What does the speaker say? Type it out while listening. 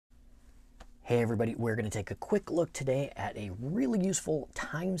Hey everybody, we're going to take a quick look today at a really useful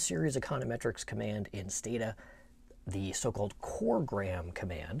time series econometrics command in Stata, the so-called CORRGRAM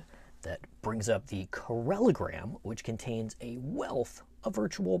command that brings up the correlogram, which contains a wealth, a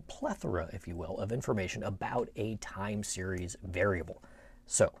virtual plethora, if you will, of information about a time series variable.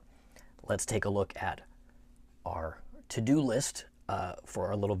 So let's take a look at our to-do list for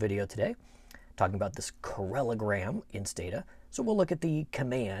our little video today, talking about this correlogram in Stata. So we'll look at the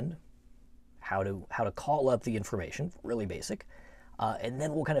command, how to call up the information, really basic, and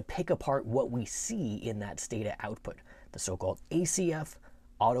then we'll kind of pick apart what we see in that Stata output, the so-called ACF,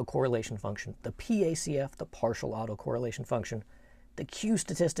 autocorrelation function, the PACF, the partial autocorrelation function, the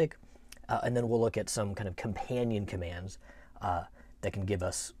Q-statistic, and then we'll look at some kind of companion commands that can give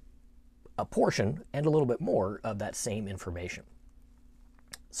us a portion and a little bit more of that same information.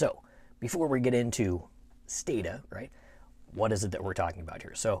 So before we get into Stata, right, what is it that we're talking about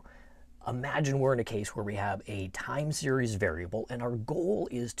here? So imagine we're in a case where we have a time series variable and our goal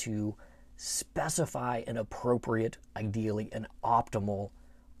is to specify an appropriate, ideally an optimal,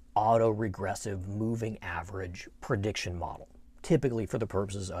 autoregressive moving average prediction model, typically for the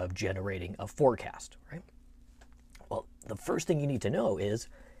purposes of generating a forecast, right? Well, the first thing you need to know is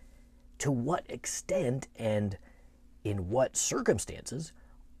to what extent and in what circumstances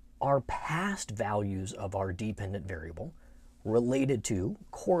are past values of our dependent variable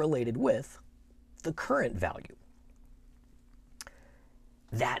correlated with the current value.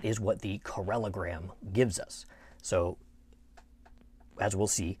 That is what the correlogram gives us. So as we'll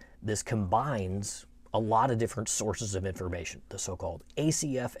see, this combines a lot of different sources of information, the so-called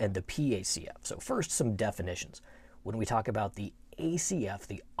ACF and the PACF. So first, some definitions. When we talk about the ACF,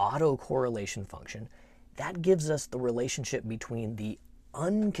 the autocorrelation function, that gives us the relationship between the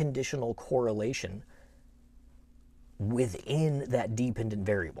unconditional correlation within that dependent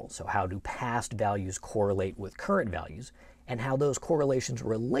variable. So how do past values correlate with current values, and how those correlations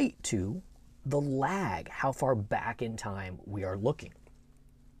relate to the lag, how far back in time we are looking.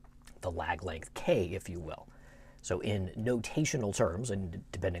 The lag length K, if you will. So in notational terms, and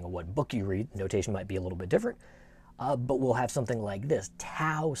depending on what book you read, notation might be a little bit different, but we'll have something like this.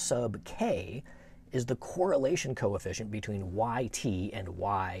 Tau sub K is the correlation coefficient between YT and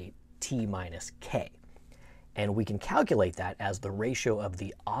YT minus K. And we can calculate that as the ratio of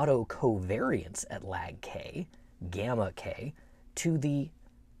the autocovariance at lag K, gamma K, to the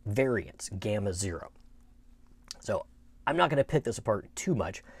variance, gamma 0. So I'm not going to pick this apart too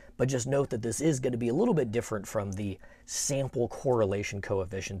much, but just note that this is going to be a little bit different from the sample correlation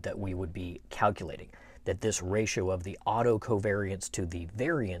coefficient that we would be calculating, that this ratio of the autocovariance to the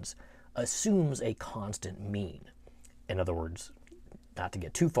variance assumes a constant mean. In other words, not to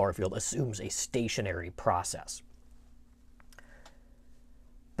get too far afield, assumes a stationary process.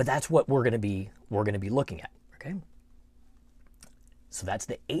 But that's what we're going to be looking at, okay? So that's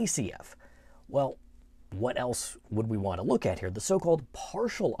the ACF. Well, what else would we want to look at here? The so-called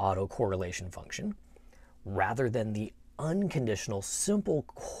partial autocorrelation function, rather than the unconditional simple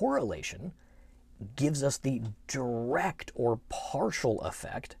correlation, gives us the direct or partial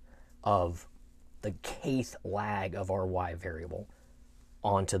effect of the kth lag of our y variable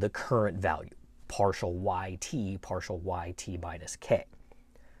onto the current value, partial yt minus k.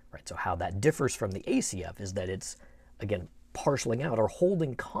 Right, so how that differs from the ACF is that it's, again, parceling out or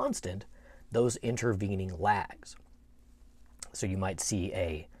holding constant those intervening lags. So you might see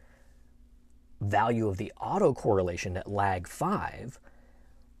a value of the autocorrelation at lag 5.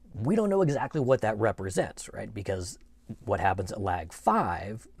 We don't know exactly what that represents, right? Because what happens at lag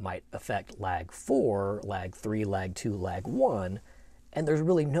 5 might affect lag 4, lag 3, lag 2, lag 1, and there's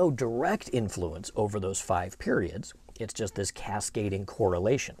really no direct influence over those 5 periods. It's just this cascading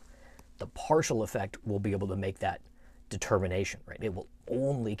correlation. The partial effect will be able to make that determination, right? It will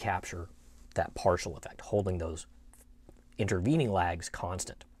only capture that partial effect, holding those intervening lags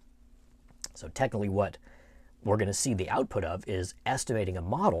constant. So technically what we're going to see the output of is estimating a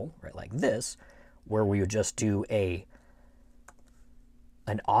model, right, like this, where we would just do an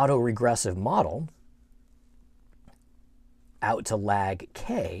autoregressive model out to lag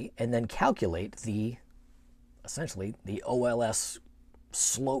K and then calculate essentially the OLS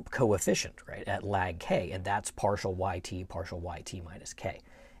slope coefficient, right, at lag K, and that's partial YT minus K.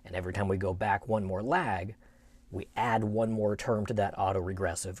 And every time we go back one more lag, we add one more term to that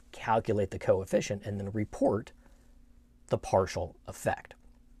autoregressive, calculate the coefficient, and then report the partial effect.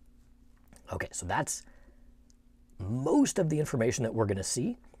 Okay, so that's most of the information that we're going to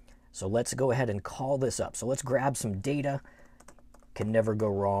see. So let's go ahead and call this up. So let's grab some data. Can never go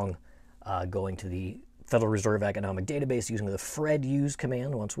wrong going to the Federal Reserve Economic Database using the FredUse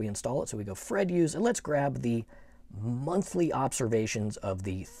command once we install it. So we go FredUse, and let's grab the monthly observations of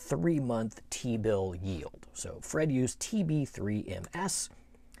the 3-month T-bill yield. So FredUse TB3MS,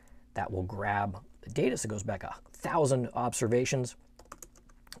 that will grab the data, so it goes back 1,000 observations,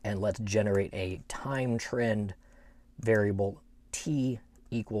 and let's generate a time trend variable T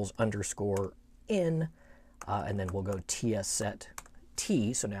equals underscore N, and then we'll go TS set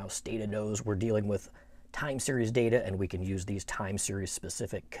T. So now Stata knows we're dealing with time series data, and we can use these time series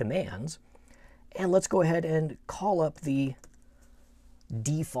specific commands. And let's go ahead and call up the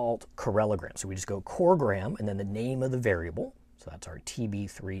default correlogram. So we just go CORRGRAM and then the name of the variable. So that's our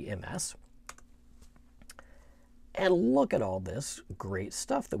TB3MS. And look at all this great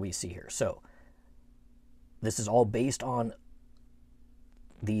stuff that we see here. So this is all based on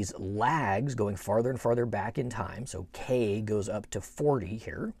these lags going farther and farther back in time. So K goes up to 40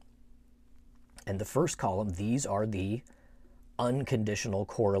 here. And the first column, these are the unconditional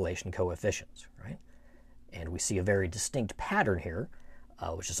correlation coefficients, right? And we see a very distinct pattern here,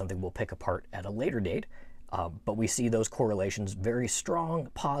 which is something we'll pick apart at a later date. But we see those correlations very strong,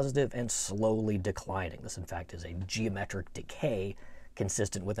 positive, and slowly declining. This, in fact, is a geometric decay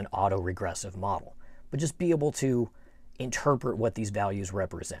consistent with an autoregressive model. But just be able to interpret what these values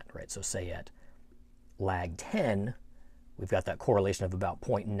represent, right? So say at lag 10, we've got that correlation of about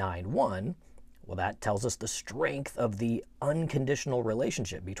 0.91. Well, that tells us the strength of the unconditional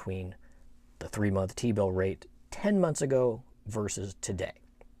relationship between the 3-month T-bill rate 10 months ago versus today,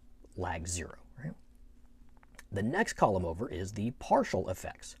 lag 0. Right? The next column over is the partial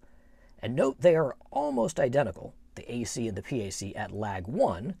effects. And note they are almost identical, the AC and the PAC at lag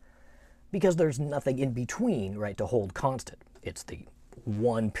 1, because there's nothing in between, right, to hold constant. It's the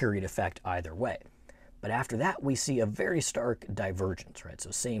one period effect either way. But after that, we see a very stark divergence, right? So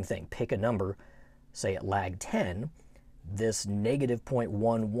same thing, pick a number, say at lag 10, this negative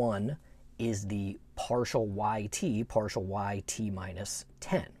 0.11 is the partial YT minus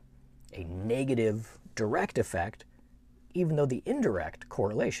 10, a negative direct effect, even though the indirect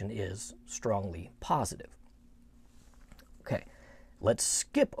correlation is strongly positive. Okay, let's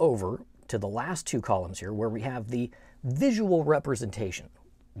skip over to the last two columns here where we have the visual representation,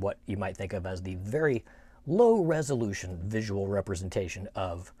 what you might think of as the very low resolution visual representation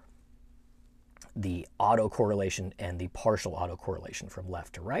of the autocorrelation and the partial autocorrelation from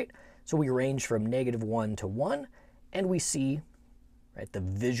left to right. So we range from -1 to 1, and we see, right, the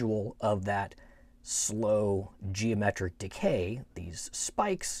visual of that slow geometric decay, these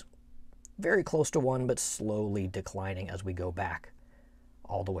spikes very close to 1 but slowly declining as we go back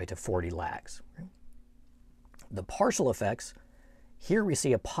all the way to 40 lags. The partial effects, here we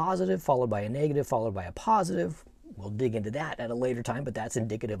see a positive followed by a negative followed by a positive. We'll dig into that at a later time, but that's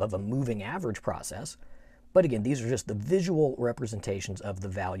indicative of a moving average process. But again, these are just the visual representations of the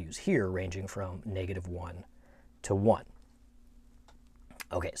values here ranging from -1 to 1.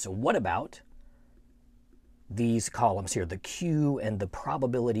 Okay, so what about these columns here, the Q and the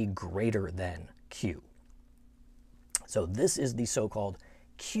probability greater than Q? So this is the so-called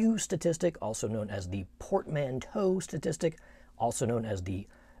Q-statistic, also known as the portmanteau statistic, also known as the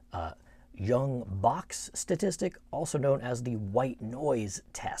Young box statistic, also known as the white noise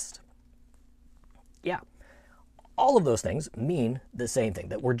test. Yeah, all of those things mean the same thing,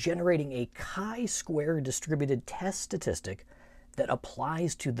 that we're generating a chi-square distributed test statistic that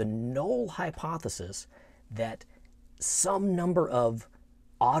applies to the null hypothesis that some number of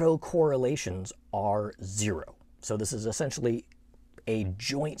autocorrelations are 0. So this is essentially a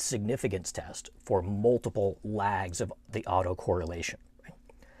joint significance test for multiple lags of the autocorrelation.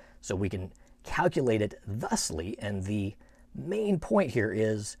 So we can calculate it thusly, and the main point here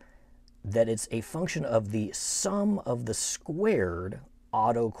is that it's a function of the sum of the squared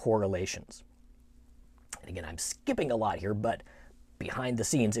autocorrelations. And again, I'm skipping a lot here, but behind the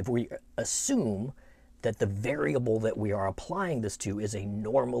scenes, if we assume that the variable that we are applying this to is a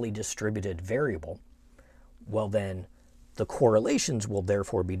normally distributed variable, well then the correlations will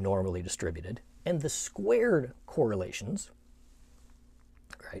therefore be normally distributed, and the squared correlations,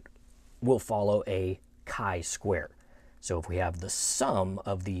 right, will follow a chi-square. So if we have the sum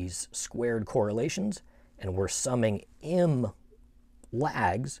of these squared correlations and we're summing m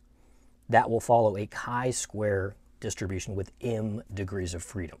lags, that will follow a chi-square distribution with m degrees of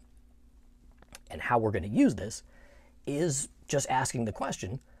freedom. And how we're going to use this is just asking the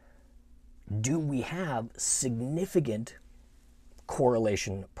question, do we have significant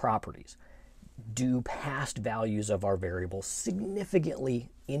correlation properties? Do past values of our variable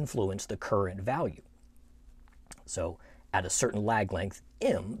significantly influence the current value? So at a certain lag length,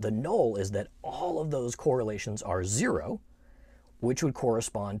 m, the null is that all of those correlations are 0, which would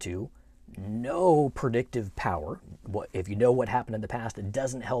correspond to no predictive power. If you know what happened in the past, it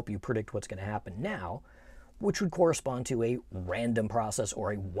doesn't help you predict what's going to happen now, which would correspond to a random process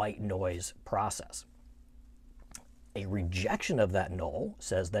or a white noise process. A rejection of that null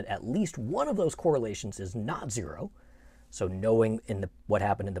says that at least one of those correlations is not 0, so knowing what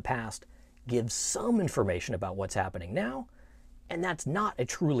happened in the past gives some information about what's happening now, and that's not a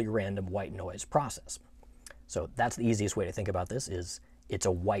truly random white noise process. So that's the easiest way to think about this, is it's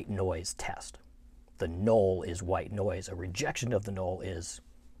a white noise test. The null is white noise. A rejection of the null is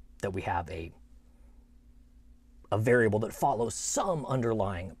that we have a variable that follows some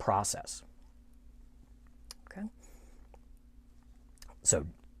underlying process. Okay. So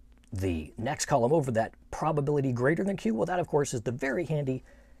the next column over, that probability greater than Q, well, that of course is the very handy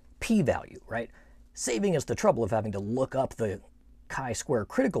p-value, right? Saving us the trouble of having to look up the chi-square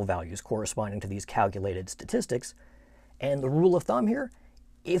critical values corresponding to these calculated statistics. And the rule of thumb here,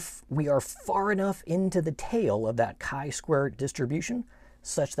 if we are far enough into the tail of that chi-square distribution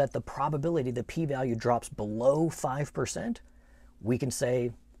such that the probability, the p-value drops below 5%, we can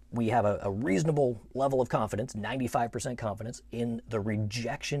say we have a reasonable level of confidence, 95% confidence, in the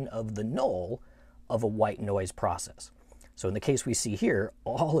rejection of the null of a white noise process. So in the case we see here,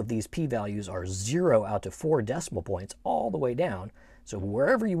 all of these p-values are 0 out to 4 decimal points all the way down. So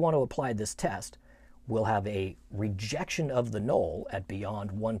wherever you want to apply this test, we'll have a rejection of the null at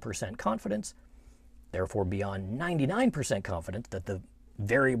beyond 1% confidence, therefore beyond 99% confidence that the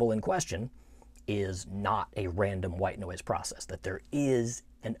variable in question is not a random white noise process, that there is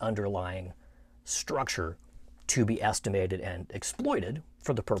an underlying structure to be estimated and exploited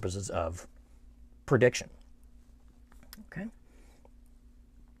for the purposes of prediction. Okay.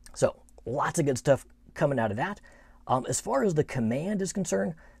 So lots of good stuff coming out of that. As far as the command is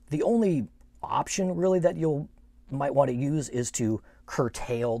concerned, the only option really that you might want to use is to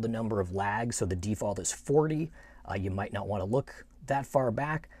curtail the number of lags. So the default is 40. You might not want to look that far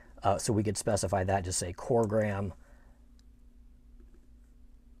back. So we could specify that, just say CORRGRAM,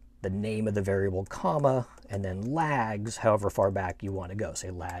 the name of the variable, comma, and then lags, however far back you want to go. Say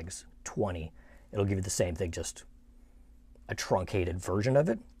lags 20. It'll give you the same thing, just a truncated version of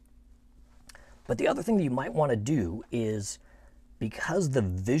it. But the other thing that you might want to do is, because the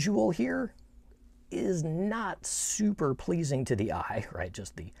visual here is not super pleasing to the eye, right?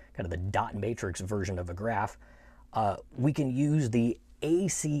 Just the kind of the dot matrix version of a graph, we can use the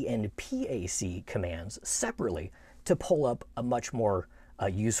AC and PAC commands separately to pull up a much more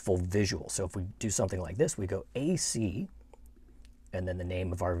useful visual. So if we do something like this, we go AC and then the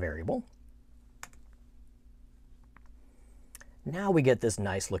name of our variable. Now we get this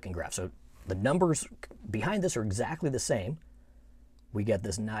nice looking graph. So the numbers behind this are exactly the same. We get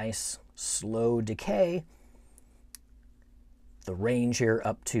this nice slow decay, the range here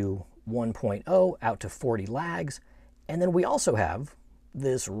up to 1.0 out to 40 lags. And then we also have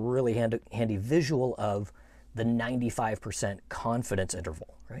this really handy visual of the 95% confidence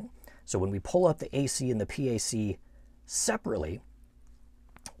interval, right? So when we pull up the AC and the PAC separately,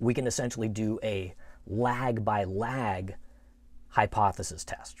 we can essentially do a lag by lag hypothesis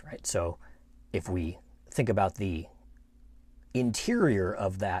test, right? So if we think about the interior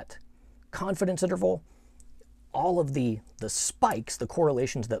of that confidence interval, all of the spikes, the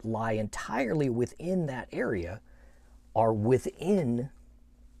correlations that lie entirely within that area, are within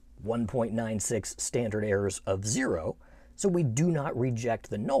 1.96 standard errors of 0, so we do not reject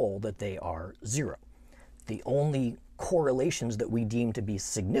the null that they are 0. The only correlations that we deem to be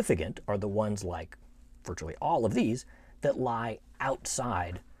significant are the ones, like virtually all of these, that lie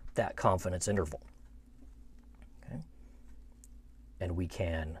outside that confidence interval. Okay? And we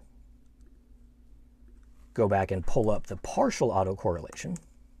can go back and pull up the partial autocorrelation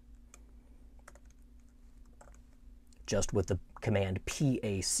just with the command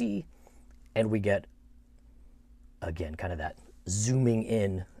PAC, and we get, again, kind of that zooming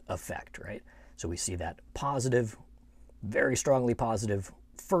in effect, right? So we see that positive, very strongly positive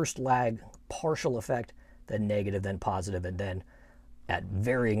first lag, partial effect, then negative, then positive, and then at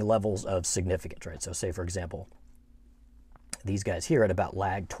varying levels of significance, right? So say, for example, these guys here at about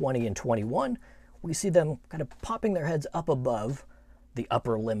lag 20 and 21, we see them kind of popping their heads up above the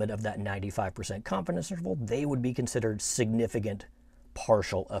upper limit of that 95% confidence interval. They would be considered significant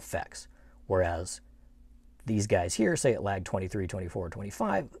partial effects. Whereas these guys here, say at lag 23, 24,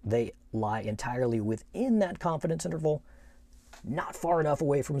 25, they lie entirely within that confidence interval, not far enough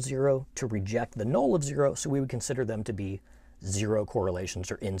away from 0 to reject the null of 0, so we would consider them to be 0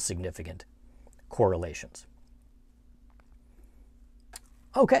 correlations or insignificant correlations.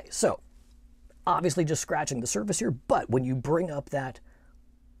 Okay, so obviously just scratching the surface here, but when you bring up that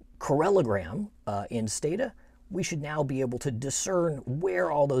correlogram in Stata, we should now be able to discern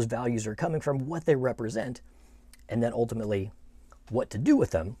where all those values are coming from, what they represent, and then ultimately what to do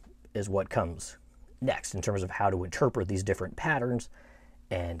with them is what comes next in terms of how to interpret these different patterns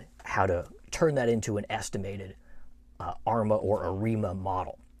and how to turn that into an estimated ARMA or ARIMA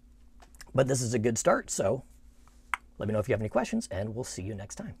model. But this is a good start, so let me know if you have any questions, and we'll see you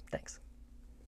next time. Thanks.